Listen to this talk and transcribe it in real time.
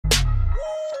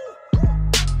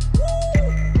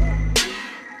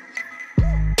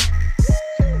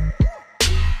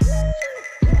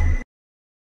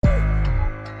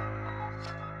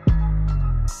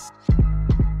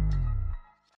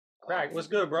Crack, what's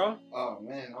good, bro? Oh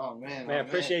man, Man,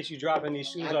 appreciate you dropping these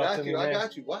shoes I off got to you, me, man. I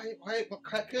got you. Why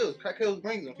Crack Kills? Crack Kills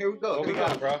brings them. Here we go. What we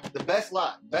got, bro? The best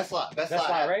lot lot,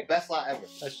 right? Best lot ever.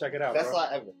 Let's check it out, Best bro.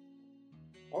 lot ever.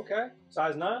 Okay,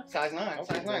 size 9? Size 9,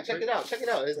 Okay, size 9. check Check it out, check it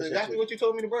out. It's exactly what you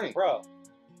told me to bring. Bro,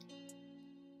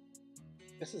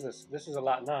 this is a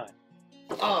lot 9.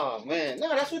 Oh man, no,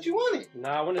 that's what you wanted.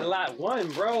 Nah, I wanted a lot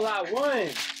 1, bro. Lot 1.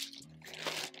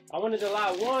 I wanted a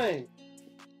lot 1.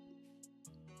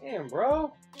 Damn,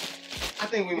 bro. I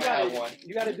think we might have one.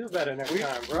 You gotta do better next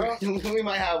time, bro. We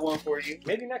might have one for you.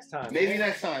 Maybe next time. Maybe man.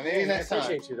 next time. Maybe next time. I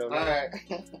appreciate you though, man. Alright.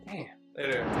 Damn.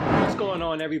 Later. What's going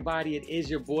on, everybody? It is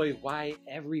your boy Wyatt,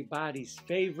 everybody's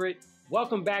favorite.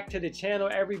 Welcome back to the channel,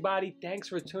 everybody. Thanks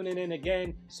for tuning in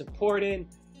again, supporting,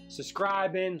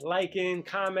 subscribing, liking,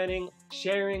 commenting,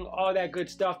 sharing, all that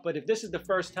good stuff. But if this is the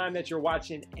first time that you're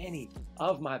watching any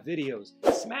of my videos,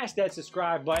 smash that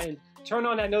subscribe button, turn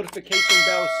on that notification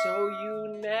bell so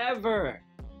you never,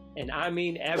 and I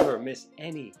mean ever, miss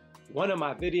any one of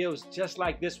my videos just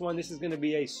like this one. This is going to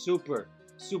be a super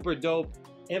dope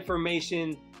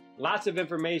information, lots of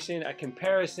information, a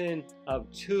comparison of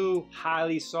 2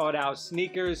 highly sought out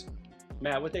sneakers.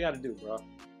 Matt, what they got to do, bro?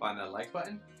 Find that like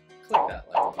button, click that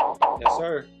like button. Yes,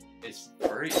 sir. It's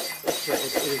free. It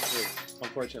is free,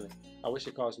 unfortunately. I wish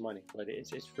it cost money, but it's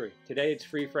free. Today it's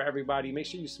free for everybody. Make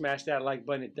sure you smash that like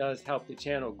button. It does help the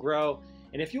channel grow.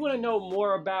 And if you want to know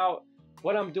more about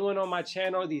what I'm doing on my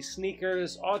channel, these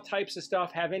sneakers, all types of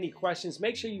stuff, have any questions,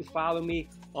 make sure you follow me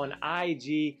on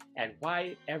IG at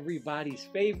Wyatt Everybody's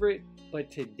Favorite. But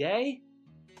today's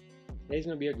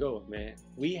gonna be a good one, man.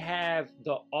 We have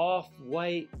the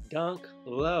Off-White Dunk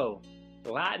Low,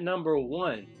 lot number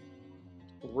 1,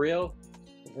 real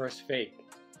versus fake.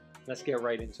 Let's get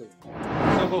right into it.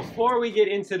 So before we get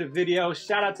into the video,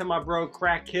 shout out to my bro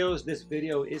Crack Kills. This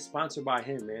video is sponsored by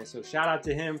him, man. So shout out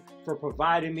to him for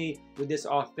providing me with this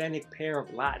authentic pair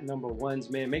of lot number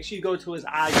 1s, man. Make sure you go to his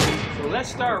IG. So let's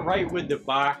start right with the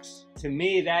box. To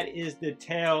me, that is the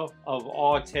tale of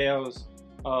all tales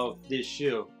of this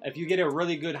shoe. If you get a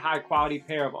really good high quality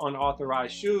pair of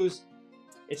unauthorized shoes,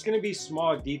 it's gonna be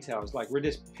small details. Like, we're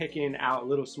just picking out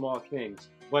little small things.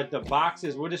 But the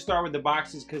boxes, we'll just start with the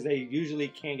boxes because they usually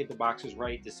can't get the boxes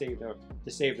right to save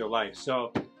their life.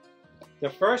 So the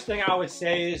first thing I would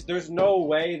say is there's no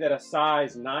way that a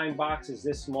size 9 box is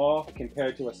this small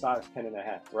compared to a size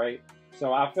 10.5, right?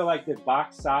 So I feel like the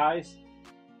box size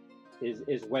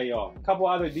is way off. A couple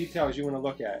other details you want to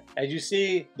look at. As you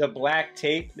see the black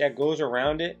tape that goes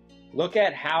around it, look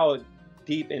at how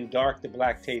deep and dark the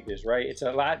black tape is, right? It's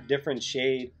a lot different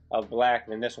shade of black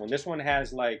than this one. This one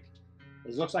has like,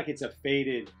 it looks like it's a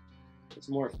faded, it's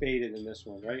more faded than this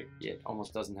one, right? Yeah, it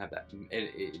almost doesn't have that.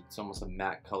 It's almost a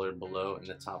matte colored below, and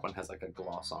the top one has like a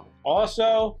gloss on it.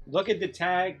 Also, look at the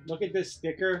tag, look at this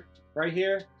sticker right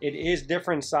here. It is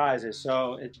different sizes.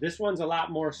 So this one's a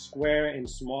lot more square and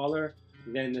smaller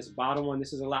than this bottom one.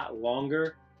 This is a lot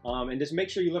longer. And just make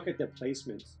sure you look at the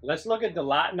placements. Let's look at the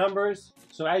lot numbers.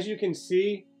 So as you can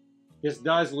see, this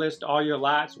does list all your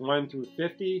lots 1 through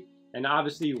 50. And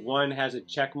obviously 1 has a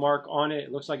check mark on it.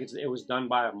 It looks like it was done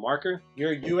by a marker.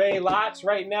 Your UA lots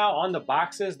right now on the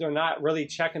boxes, they're not really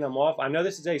checking them off. I know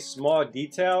this is a small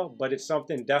detail, but it's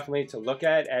something definitely to look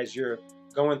at as you're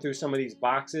going through some of these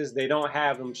boxes. They don't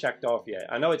have them checked off yet.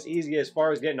 I know it's easy as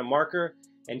far as getting a marker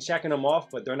and checking them off,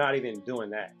 but they're not even doing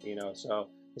that, you know? So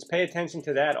just pay attention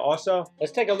to that also.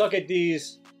 Let's take a look at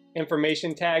these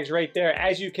information tags right there.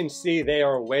 As you can see, they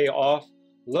are way off.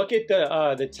 Look at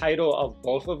the title of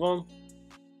both of them.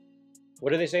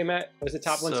 What do they say, Matt? What does the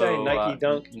top one say? Nike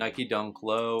Dunk? Nike Dunk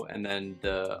Low, and then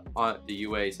the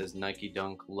UA says Nike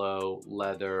Dunk Low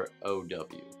Leather OW.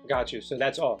 Got you. So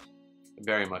that's off.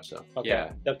 Very much so. Okay.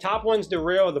 Yeah. The top one's the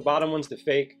real, the bottom one's the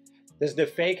fake. Does the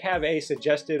fake have a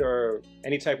suggested or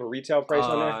any type of retail price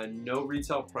on there? No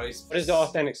retail price. What does the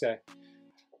authentic say?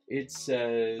 It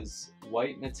says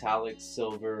white metallic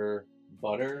silver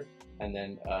butter, and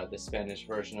then the Spanish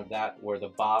version of that, where the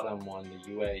bottom one,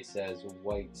 the UA, says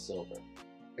white silver.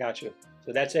 Gotcha.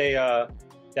 So that's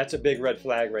a big red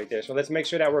flag right there. So let's make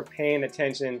sure that we're paying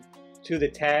attention to the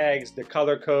tags, the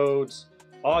color codes,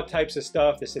 all types of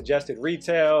stuff, the suggested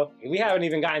retail. We haven't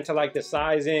even gotten to like the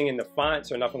sizing and the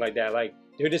fonts or nothing like that. Like,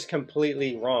 they're just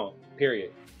completely wrong,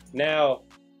 period. Now,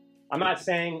 I'm not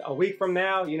saying a week from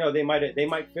now, you know, they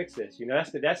might fix this. You know,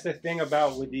 that's the thing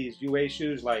about with these UA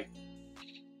shoes. Like,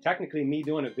 technically me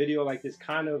doing a video like this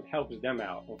kind of helps them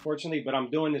out, unfortunately, but I'm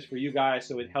doing this for you guys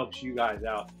so it helps you guys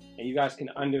out and you guys can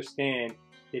understand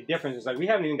the difference is like we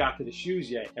haven't even got to the shoes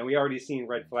yet, and we already seen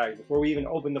red flags before we even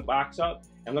open the box up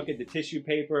and look at the tissue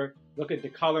paper, look at the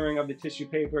coloring of the tissue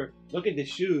paper, look at the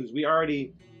shoes. We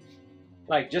already,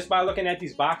 like, just by looking at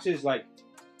these boxes, like,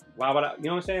 why would I, you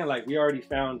know what I'm saying? Like, we already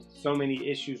found so many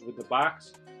issues with the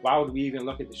box. Why would we even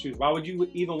look at the shoes? Why would you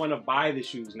even want to buy the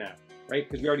shoes now, right?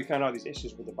 Because we already found all these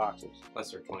issues with the boxes.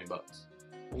 Unless they're 20 bucks.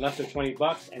 Unless they're 20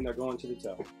 bucks and they're going to the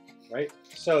toe, right?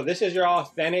 So this is your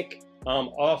authentic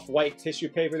off-white tissue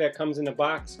paper that comes in the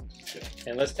box.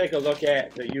 And let's take a look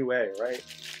at the UA, right?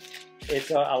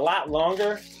 It's a lot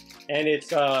longer and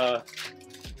it's a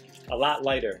lot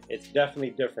lighter. It's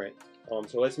definitely different.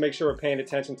 So let's make sure we're paying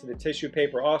attention to the tissue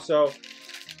paper also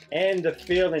and the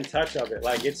feel and touch of it.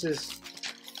 Like, it's just,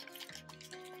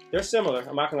 they're similar,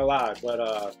 I'm not gonna lie,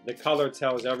 but the color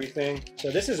tells everything.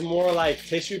 So this is more like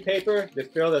tissue paper, the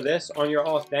feel of this on your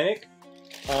authentic.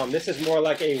 This is more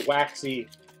like a waxy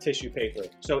tissue paper.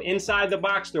 So inside the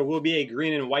box, there will be a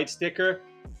green and white sticker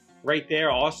right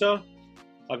there also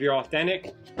of your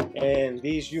authentic. And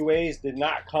these UAs did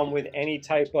not come with any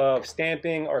type of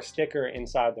stamping or sticker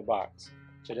inside the box.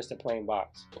 So just a plain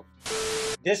box.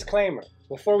 Disclaimer,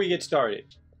 before we get started.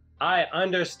 I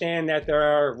understand that there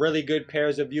are really good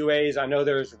pairs of UAs. I know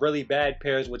there's really bad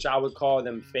pairs, which I would call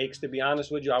them fakes, to be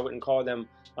honest with you. I wouldn't call them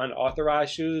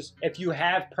unauthorized shoes. If you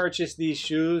have purchased these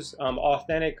shoes,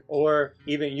 authentic or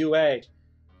even UA,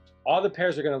 all the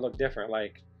pairs are gonna look different.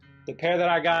 Like, the pair that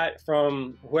I got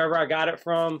from whoever I got it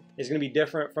from is gonna be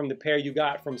different from the pair you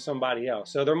got from somebody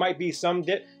else. So there might be some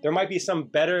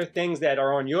better things that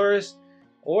are on yours,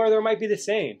 or there might be the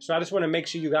same. So I just wanna make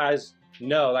sure you guys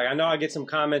know. Like, I know I get some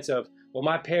comments of, well,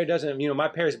 my pair doesn't, you know, my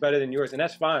pair is better than yours, and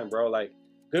that's fine, bro. Like,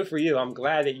 good for you. I'm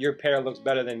glad that your pair looks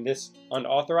better than this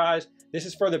unauthorized. This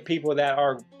is for the people that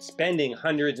are spending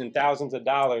hundreds and thousands of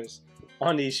dollars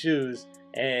on these shoes,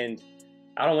 and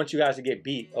I don't want you guys to get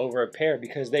beat over a pair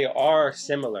because they are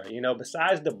similar. You know,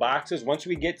 besides the boxes, once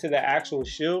we get to the actual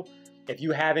shoe, if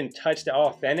you haven't touched the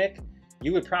authentic,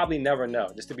 you would probably never know,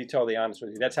 just to be totally honest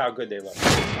with you. That's how good they look.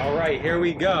 All right, here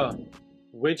we go.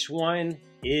 Which one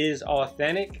is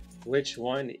authentic? Which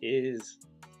one is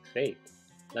fake?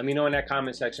 Let me know in that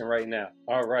comment section right now.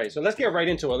 All right, so let's get right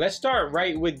into it. Let's start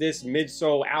right with this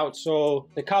midsole, outsole,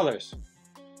 the colors,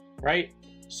 right?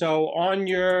 So on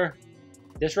your,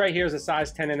 this right here is a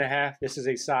size 10.5. This is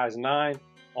a size 9.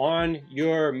 On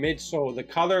your midsole, the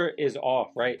color is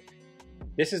off, right?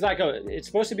 This is like it's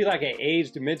supposed to be like an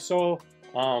aged midsole,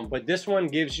 but this one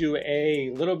gives you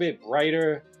a little bit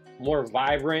brighter, more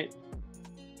vibrant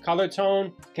color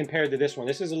tone compared to this one.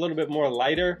 This is a little bit more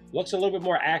lighter, looks a little bit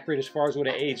more accurate as far as what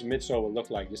an aged midsole would look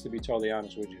like, just to be totally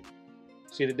honest with you.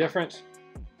 See the difference?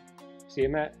 See it,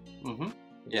 Matt? Mm-hmm.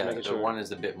 Yeah, the one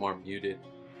is a bit more muted.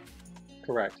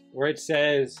 Correct. Where it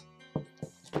says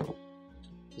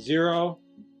 0,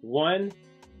 1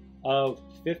 of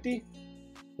 50.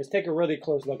 Let's take a really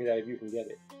close look at that if you can get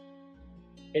it.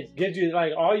 It gives you,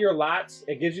 like, all your lots,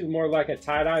 it gives you more like a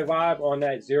tie-dye vibe on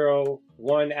that 0,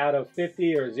 1 out of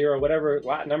 50 or 0, whatever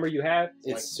lot number you have.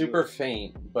 It's like, super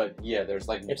faint, but yeah, there's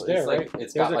like, it's there, right?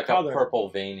 It's got like a purple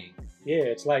veining. Yeah,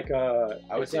 it's like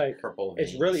I would say like purple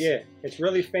veins. It's really, yeah, it's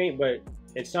really faint, but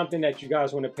it's something that you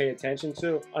guys want to pay attention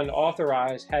to.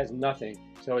 Unauthorized has nothing,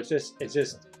 so it's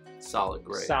just solid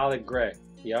gray. Solid gray.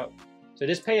 Yep. So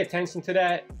just pay attention to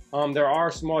that. There are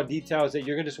small details that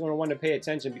you're just going to want to pay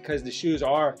attention because the shoes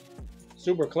are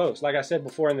super close. Like I said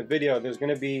before in the video, there's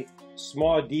going to be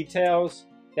small details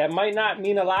that might not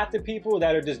mean a lot to people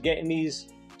that are just getting these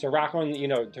to rock on, you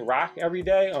know, to rock every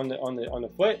day on the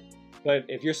foot. But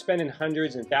if you're spending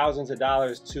hundreds and thousands of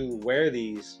dollars to wear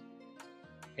these,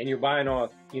 and you're buying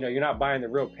off, you know, you're not buying the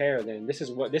real pair, then this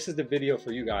is the video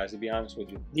for you guys, to be honest with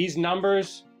you. These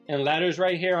numbers and letters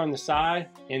right here on the side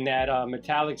in that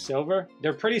metallic silver,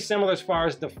 they're pretty similar as far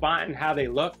as the font and how they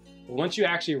look. But once you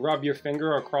actually rub your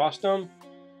finger across them,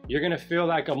 you're gonna feel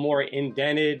like a more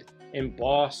indented,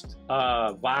 embossed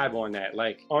vibe on that.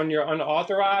 Like on your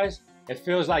unauthorized, it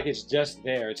feels like it's just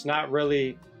there. It's not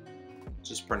really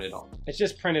just printed on. It's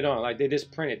just printed on. Like, they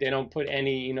just print it. They don't put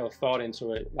any, you know, thought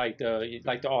into it like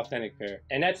the authentic pair.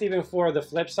 And that's even for the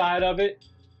flip side of it.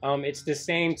 It's the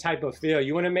same type of feel.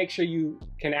 You want to make sure you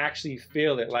can actually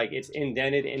feel it, like it's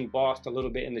indented, embossed a little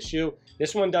bit in the shoe.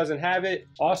 This one doesn't have it.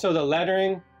 Also, the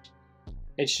lettering,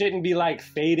 it shouldn't be like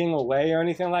fading away or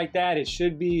anything like that. It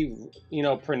should be, you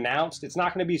know, pronounced. It's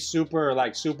not going to be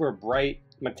super bright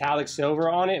metallic silver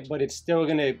on it, but it's still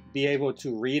going to be able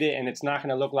to read it, and it's not going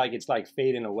to look like it's like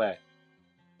fading away.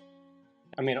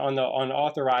 I mean, on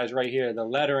authorized right here, the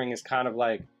lettering is kind of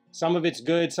like, some of it's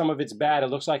good, some of it's bad.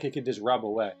 It looks like it could just rub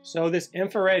away. So this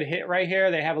infrared hit right here,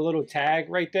 they have a little tag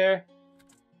right there.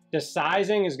 the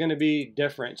sizing is going to be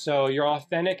different. So your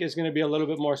authentic is going to be a little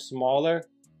bit more smaller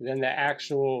than the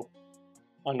actual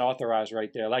unauthorized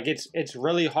right there. Like it's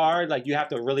really hard. Like you have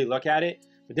to really look at it.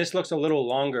 But this looks a little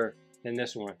longer than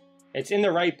this one. It's in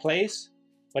the right place,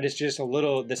 but it's just a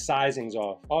little, the sizing's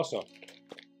off. Also,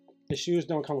 the shoes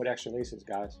don't come with extra laces,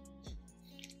 guys.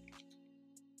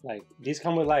 Like these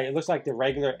come with like, it looks like the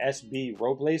regular SB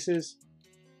rope laces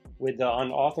with the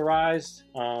unauthorized.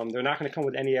 They're not gonna come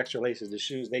with any extra laces. The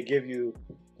shoes, they give you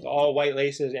the all white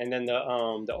laces and then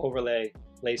the overlay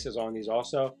laces on these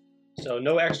also. So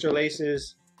no extra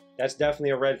laces. That's definitely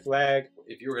a red flag.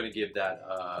 If you were gonna give that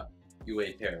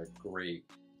UA pair a grade,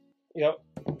 Yep.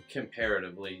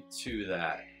 comparatively to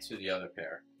the other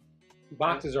pair.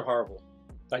 Boxes are horrible.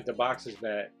 Like the box is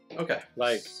bad. Okay.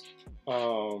 Like,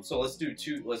 so let's do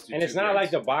two. and it's not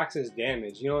like the box is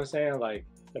damaged. You know what I'm saying? Like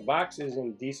the box is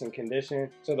in decent condition.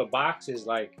 So the box is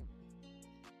like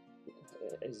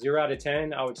 0 out of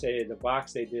 10. I would say the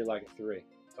box they did like a 3.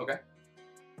 Okay.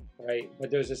 Right.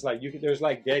 But there's just like there's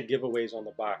like dead giveaways on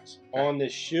the box. Okay. On the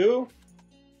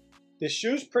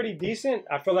shoe's pretty decent.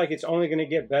 I feel like it's only gonna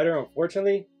get better,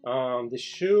 unfortunately. The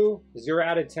shoe 0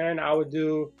 out of 10. I would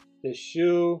do the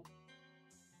shoe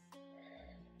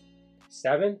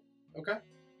 7. Okay.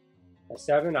 A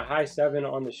 7, a high 7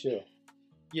 on the shoe.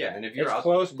 Yeah, and if you're It's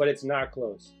close, but it's not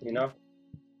close, you know?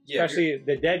 yeah, Especially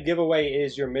the dead giveaway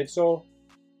is your midsole.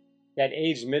 That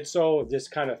aged midsole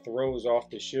just kind of throws off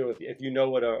the shoe. If you know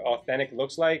what an authentic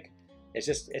looks like, it's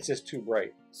just too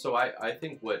bright. so I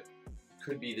think what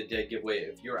could be the dead giveaway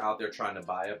if you're out there trying to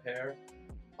buy a pair,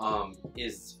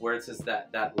 is where it says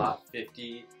that lot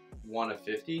 50, 1 of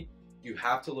 50. You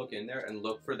have to look in there and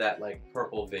look for that like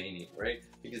purple veining, right?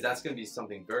 Because that's going to be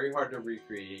something very hard to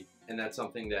recreate, and that's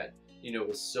something that, you know,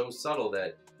 is so subtle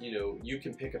that, you know, you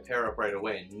can pick a pair up right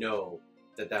away and know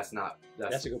that that's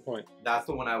That's a good point. That's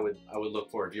the one I would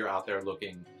look for if you're out there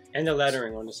looking. And the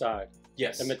lettering on the side.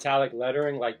 Yes. The metallic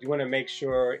lettering, like you want to make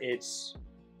sure it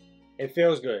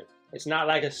feels good. It's not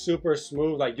like a super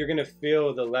smooth, like you're going to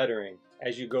feel the lettering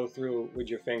as you go through with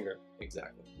your finger.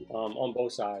 Exactly. On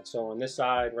both sides. So on this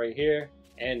side right here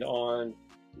and on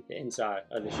the inside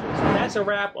of the shoe. So that's a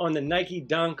wrap on the Nike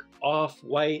Dunk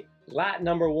Off-White lot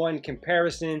number 1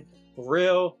 comparison,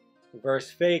 real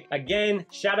versus fake. Again,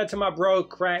 shout out to my bro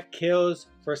Crack Kills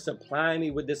for supplying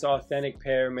me with this authentic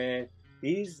pair, man.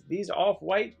 These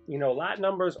Off-White, you know, lot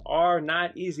numbers are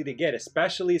not easy to get,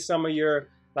 especially some of your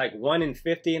like 1 in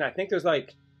 50, and I think there's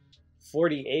like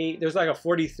 48, there's like a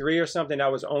 43 or something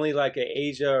that was only like an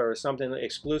Asia or something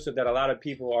exclusive that a lot of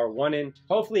people are wanting.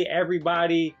 Hopefully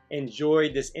everybody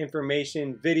enjoyed this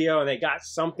information video and they got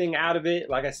something out of it.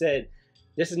 Like I said,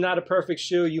 this is not a perfect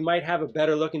shoe. You might have a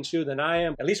better looking shoe than I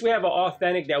am. At least we have an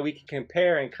authentic that we can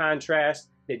compare and contrast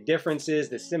the differences,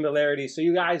 the similarities. So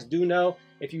you guys do know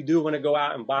if you do want to go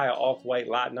out and buy an Off-White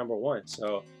lot number 1.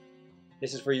 So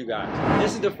this is for you guys. If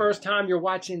this is the first time you're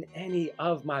watching any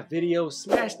of my videos,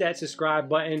 smash that subscribe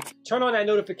button, turn on that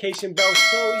notification bell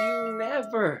so you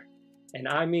never, and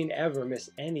I mean ever, miss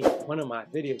any one of my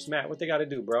videos. Matt, what they gotta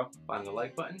do, bro? Find the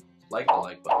like button. Like the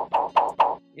like button.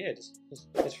 Yeah, it's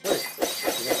free.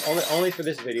 You know, only for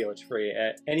this video, it's free.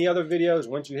 At any other videos,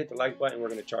 once you hit the like button, we're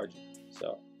gonna charge you.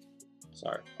 So,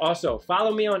 sorry. Also,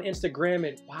 follow me on Instagram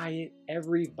at Wyatt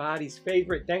Everybody's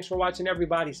Favorite. Thanks for watching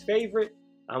Everybody's Favorite.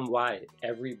 I'm Wyatt,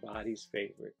 everybody's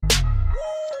favorite.